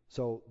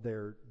 So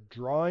they're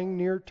drawing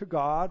near to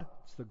God.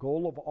 It's the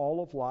goal of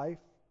all of life.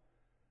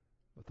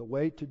 But the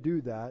way to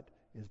do that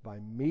is by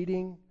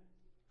meeting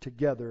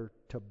together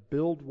to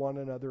build one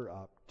another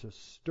up, to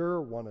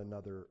stir one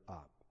another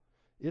up.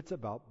 It's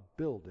about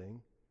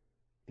building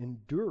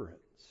endurance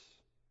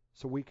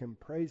so we can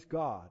praise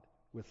God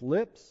with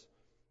lips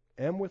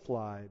and with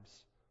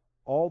lives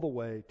all the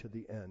way to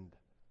the end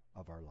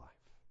of our life.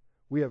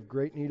 We have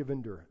great need of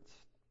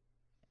endurance.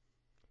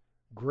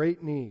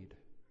 Great need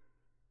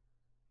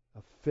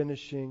of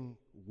finishing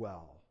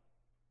well.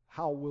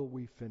 How will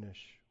we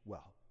finish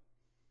well?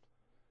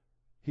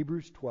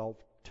 Hebrews 12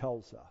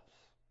 tells us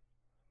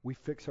we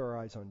fix our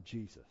eyes on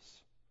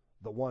Jesus,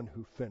 the one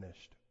who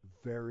finished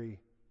very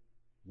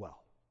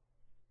well.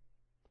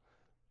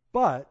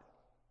 But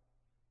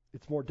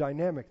it's more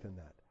dynamic than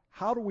that.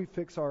 How do we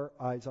fix our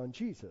eyes on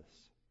Jesus?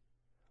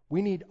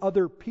 We need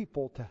other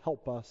people to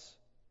help us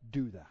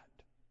do that.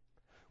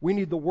 We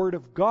need the Word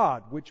of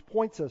God, which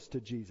points us to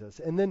Jesus.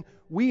 And then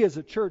we as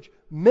a church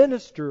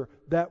minister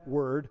that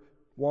Word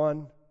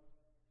one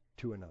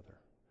to another.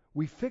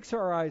 We fix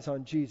our eyes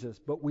on Jesus,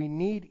 but we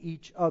need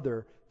each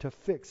other to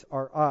fix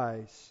our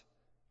eyes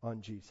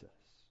on Jesus.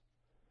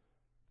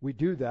 We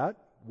do that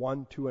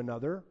one to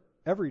another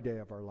every day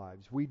of our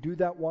lives. We do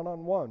that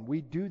one-on-one.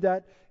 We do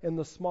that in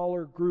the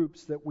smaller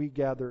groups that we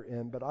gather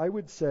in. But I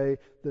would say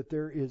that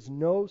there is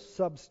no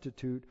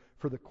substitute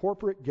for the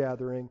corporate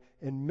gathering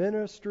and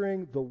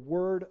ministering the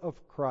Word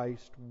of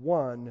Christ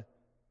one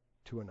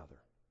to another.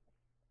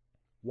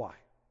 Why?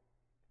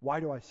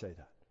 Why do I say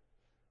that?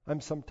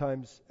 I'm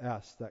sometimes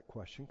asked that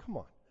question. Come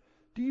on.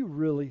 Do you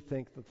really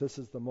think that this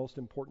is the most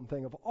important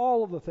thing of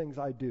all of the things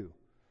I do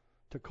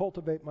to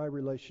cultivate my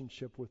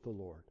relationship with the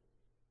Lord?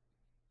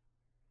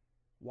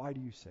 Why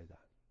do you say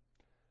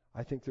that?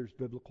 I think there's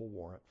biblical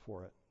warrant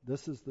for it.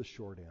 This is the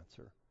short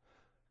answer.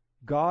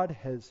 God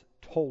has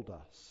told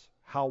us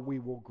how we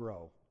will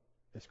grow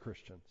as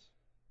Christians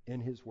in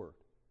His Word.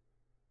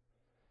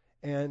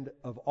 And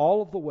of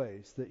all of the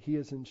ways that He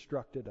has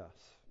instructed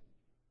us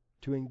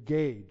to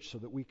engage so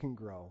that we can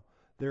grow,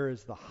 there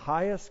is the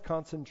highest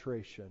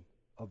concentration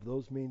of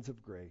those means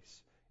of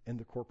grace in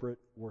the corporate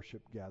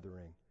worship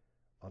gathering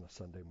on a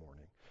Sunday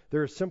morning.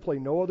 There is simply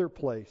no other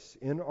place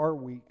in our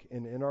week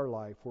and in our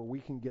life where we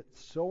can get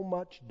so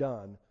much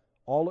done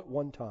all at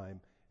one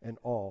time and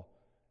all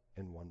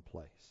in one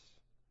place.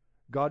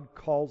 God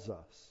calls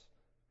us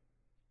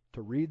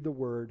to read the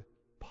Word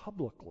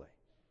publicly.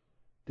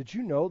 Did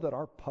you know that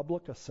our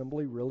public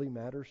assembly really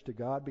matters to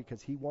God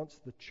because He wants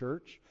the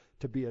church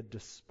to be a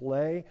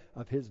display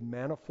of His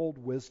manifold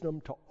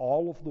wisdom to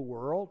all of the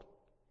world?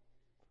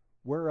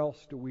 Where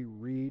else do we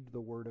read the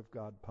Word of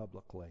God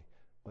publicly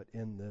but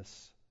in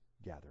this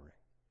gathering?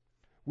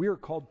 We are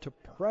called to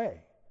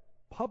pray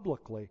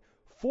publicly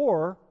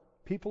for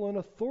people in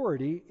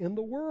authority in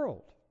the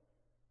world.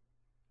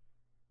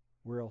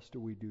 Where else do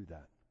we do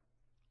that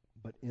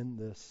but in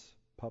this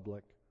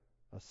public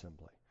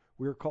assembly?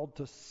 We are called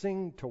to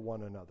sing to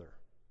one another,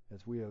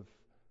 as we have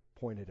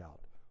pointed out.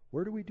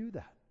 Where do we do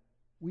that?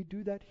 We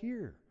do that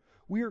here.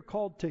 We are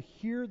called to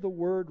hear the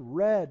Word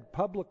read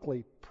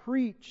publicly,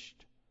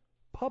 preached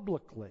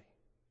publicly.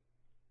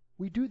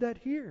 We do that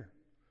here.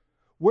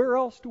 Where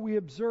else do we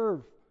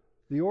observe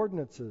the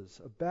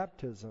ordinances of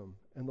baptism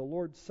and the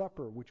Lord's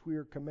Supper, which we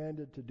are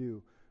commanded to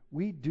do?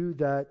 We do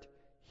that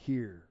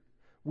here.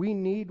 We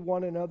need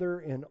one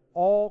another in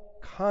all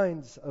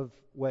kinds of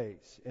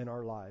ways in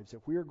our lives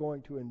if we are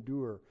going to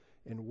endure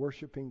in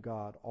worshiping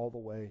God all the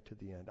way to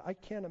the end. I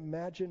can't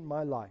imagine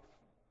my life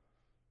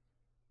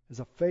as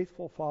a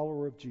faithful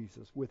follower of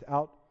Jesus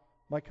without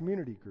my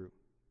community group,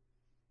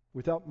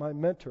 without my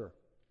mentor,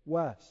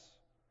 Wes,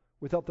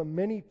 without the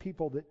many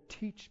people that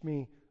teach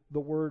me the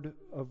Word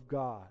of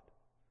God.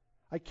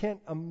 I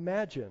can't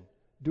imagine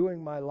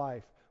doing my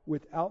life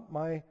without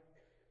my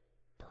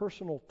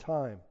personal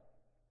time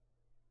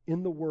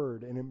in the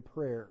Word and in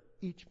prayer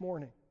each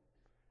morning.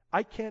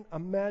 I can't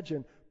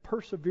imagine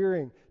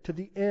persevering to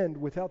the end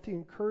without the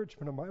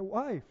encouragement of my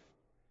wife.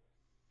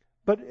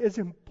 But as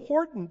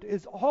important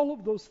as all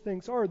of those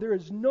things are, there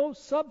is no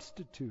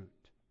substitute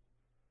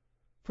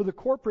for the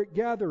corporate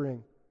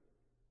gathering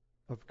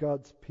of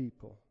God's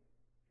people.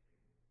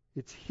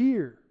 It's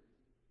here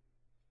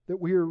that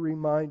we are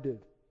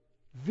reminded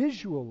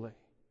visually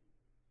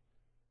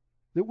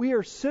that we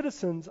are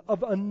citizens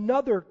of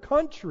another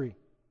country.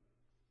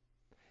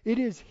 It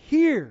is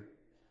here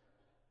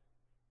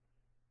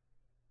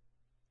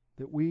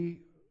that we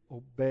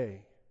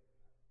obey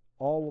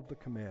all of the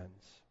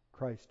commands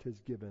Christ has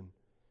given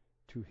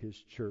to His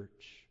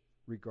church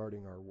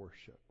regarding our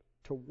worship.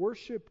 To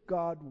worship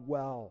God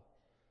well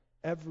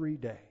every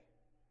day,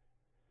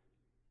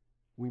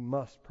 we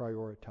must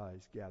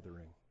prioritize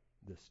gathering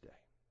this day.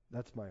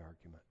 That's my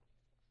argument.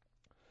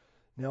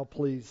 Now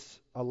please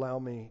allow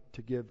me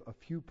to give a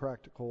few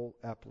practical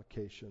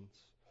applications.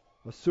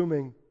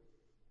 Assuming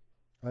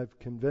I've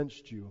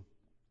convinced you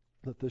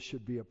that this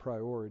should be a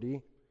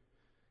priority,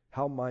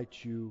 how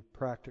might you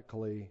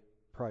practically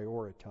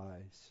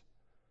prioritize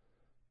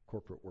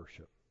corporate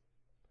worship?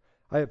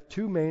 I have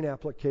two main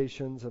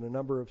applications and a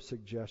number of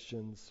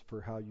suggestions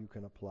for how you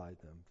can apply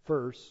them.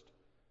 First,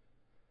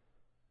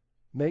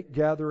 make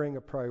gathering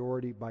a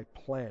priority by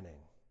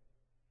planning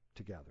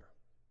to gather.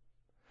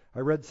 I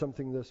read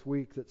something this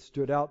week that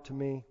stood out to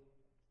me.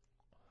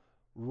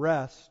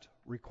 Rest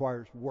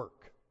requires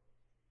work.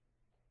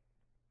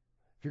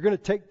 If you're going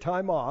to take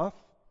time off,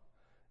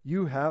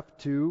 you have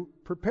to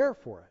prepare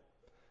for it.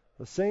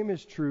 The same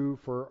is true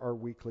for our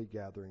weekly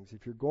gatherings.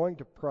 If you're going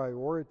to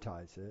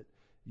prioritize it,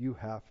 you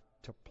have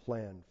to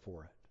plan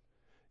for it.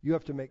 You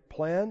have to make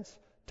plans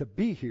to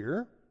be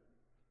here,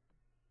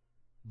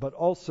 but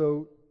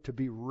also to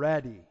be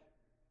ready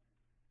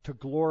to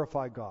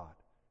glorify God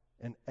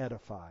and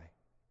edify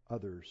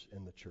others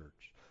in the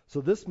church.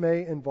 So this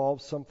may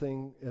involve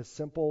something as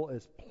simple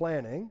as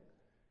planning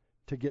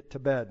to get to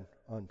bed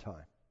on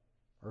time,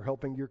 or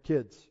helping your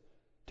kids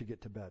to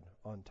get to bed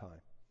on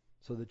time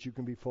so that you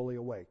can be fully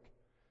awake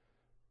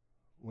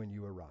when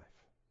you arrive.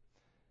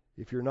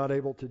 If you're not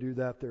able to do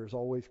that, there's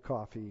always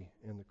coffee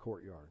in the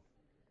courtyard.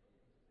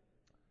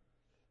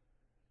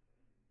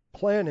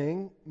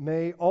 Planning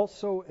may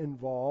also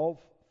involve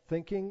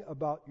thinking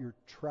about your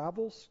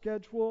travel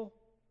schedule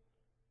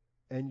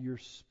and your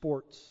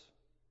sports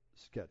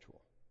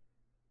schedule.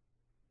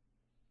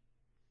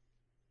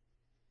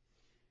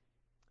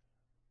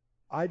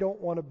 I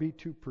don't want to be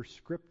too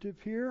prescriptive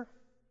here,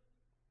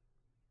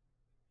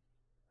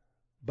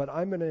 but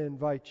I'm going to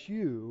invite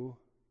you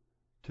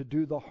to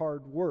do the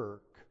hard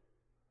work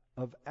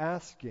of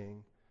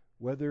asking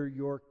whether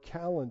your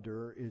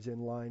calendar is in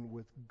line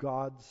with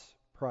God's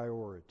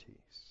priorities.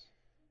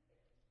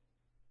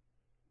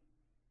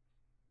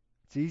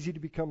 It's easy to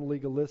become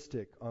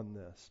legalistic on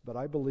this, but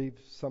I believe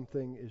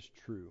something is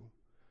true.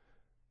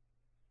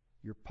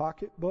 Your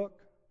pocketbook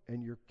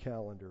and your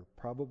calendar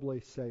probably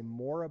say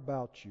more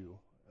about you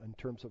in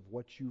terms of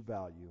what you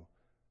value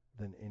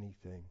than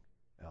anything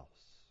else.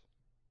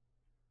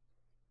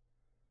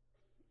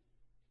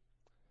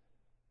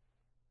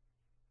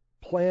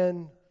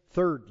 Plan,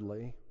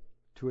 thirdly,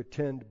 to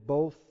attend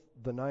both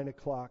the 9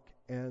 o'clock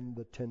and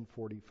the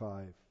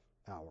 10:45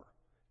 hour,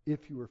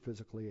 if you are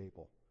physically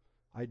able.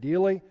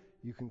 Ideally,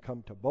 You can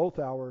come to both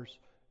hours.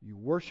 You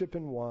worship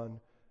in one.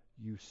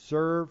 You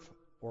serve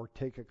or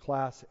take a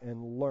class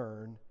and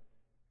learn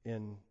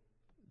in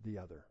the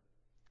other.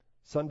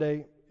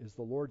 Sunday is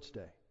the Lord's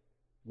Day.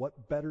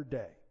 What better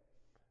day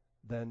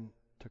than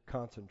to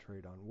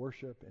concentrate on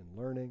worship and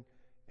learning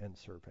and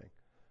serving?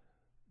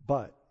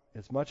 But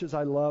as much as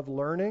I love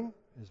learning,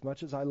 as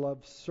much as I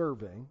love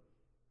serving,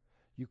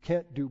 you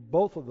can't do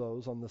both of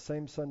those on the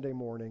same Sunday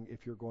morning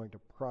if you're going to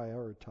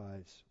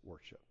prioritize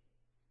worship.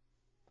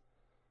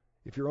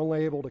 If you're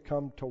only able to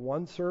come to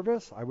one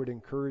service, I would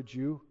encourage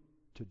you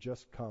to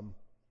just come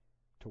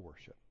to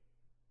worship.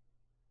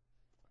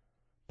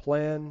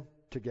 Plan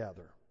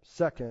together.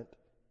 Second,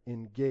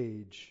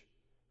 engage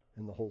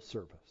in the whole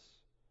service.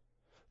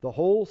 The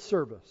whole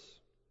service,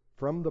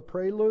 from the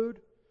prelude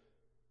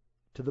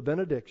to the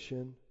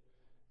benediction,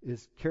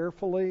 is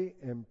carefully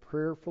and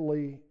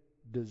prayerfully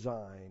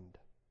designed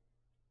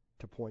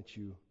to point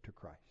you to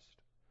Christ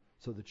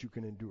so that you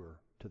can endure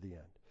to the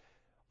end.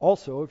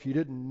 Also, if you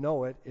didn't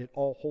know it, it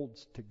all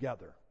holds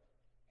together.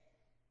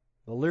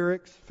 The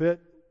lyrics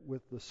fit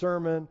with the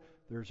sermon.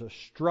 There's a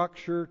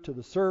structure to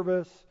the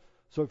service.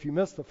 So if you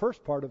miss the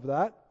first part of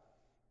that,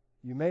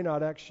 you may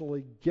not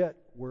actually get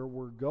where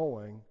we're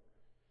going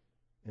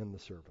in the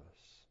service.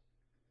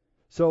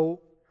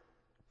 So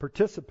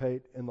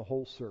participate in the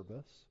whole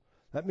service.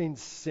 That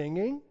means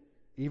singing,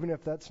 even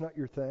if that's not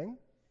your thing.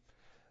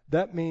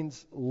 That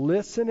means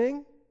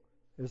listening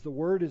as the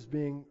word is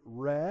being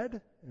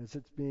read, as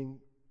it's being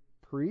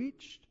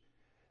preached.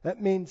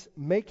 That means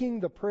making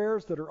the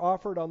prayers that are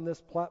offered on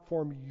this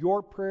platform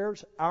your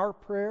prayers, our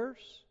prayers.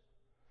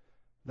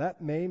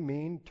 That may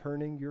mean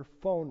turning your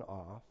phone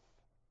off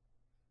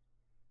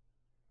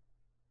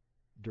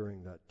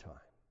during that time,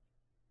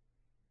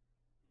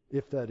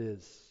 if that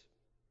is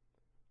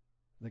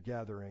the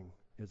gathering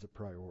is a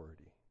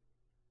priority.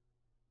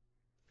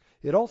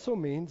 It also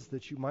means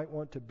that you might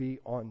want to be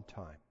on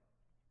time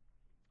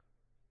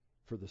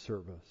for the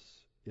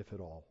service, if at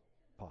all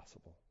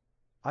possible.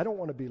 I don't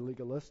want to be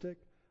legalistic.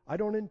 I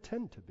don't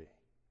intend to be.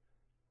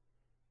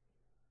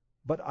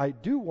 But I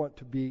do want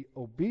to be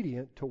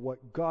obedient to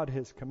what God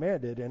has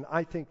commanded, and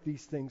I think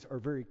these things are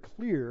very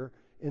clear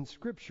in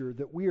Scripture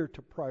that we are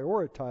to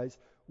prioritize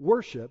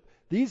worship.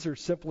 These are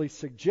simply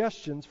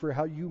suggestions for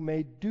how you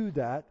may do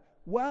that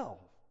well.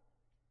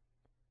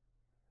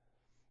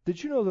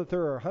 Did you know that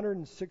there are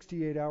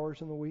 168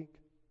 hours in the week?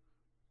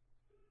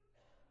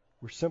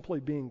 We're simply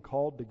being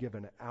called to give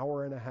an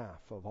hour and a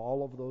half of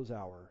all of those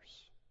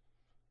hours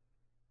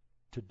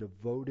to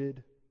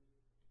devoted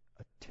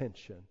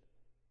attention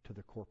to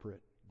the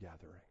corporate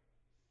gathering.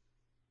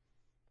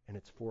 And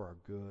it's for our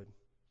good.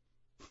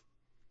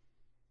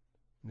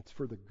 And it's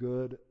for the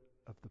good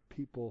of the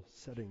people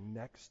sitting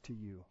next to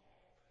you.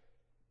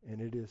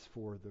 And it is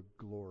for the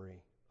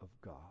glory of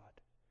God.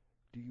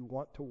 Do you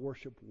want to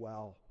worship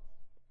well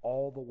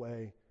all the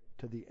way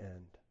to the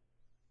end,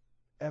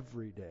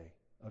 every day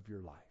of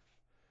your life?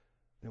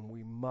 Then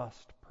we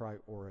must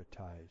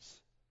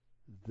prioritize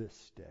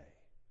this day.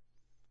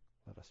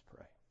 Let us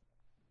pray.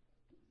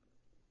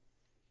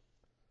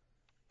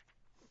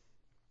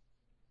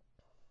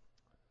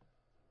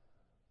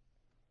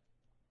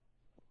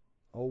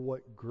 Oh,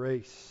 what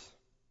grace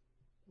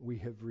we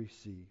have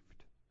received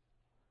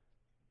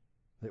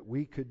that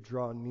we could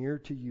draw near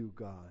to you,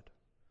 God,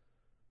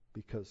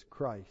 because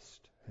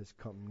Christ has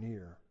come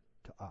near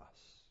to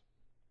us.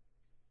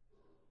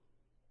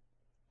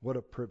 What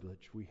a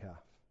privilege we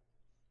have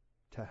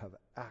to have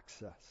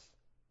access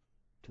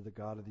to the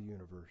God of the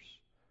universe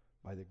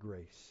by the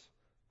grace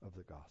of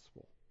the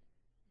gospel.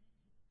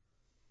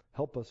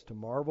 Help us to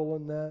marvel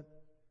in that,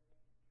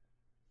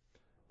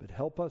 but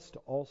help us to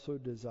also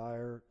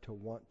desire to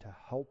want to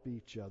help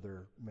each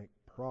other make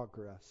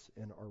progress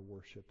in our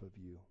worship of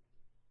you.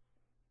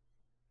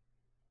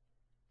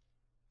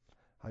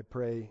 I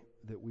pray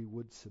that we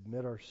would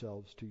submit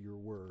ourselves to your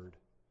word,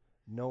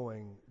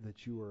 knowing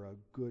that you are a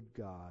good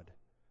God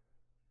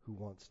who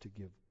wants to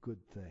give good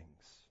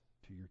things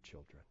to your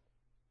children.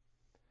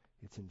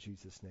 It's in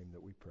Jesus' name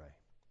that we pray.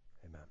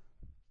 Amen.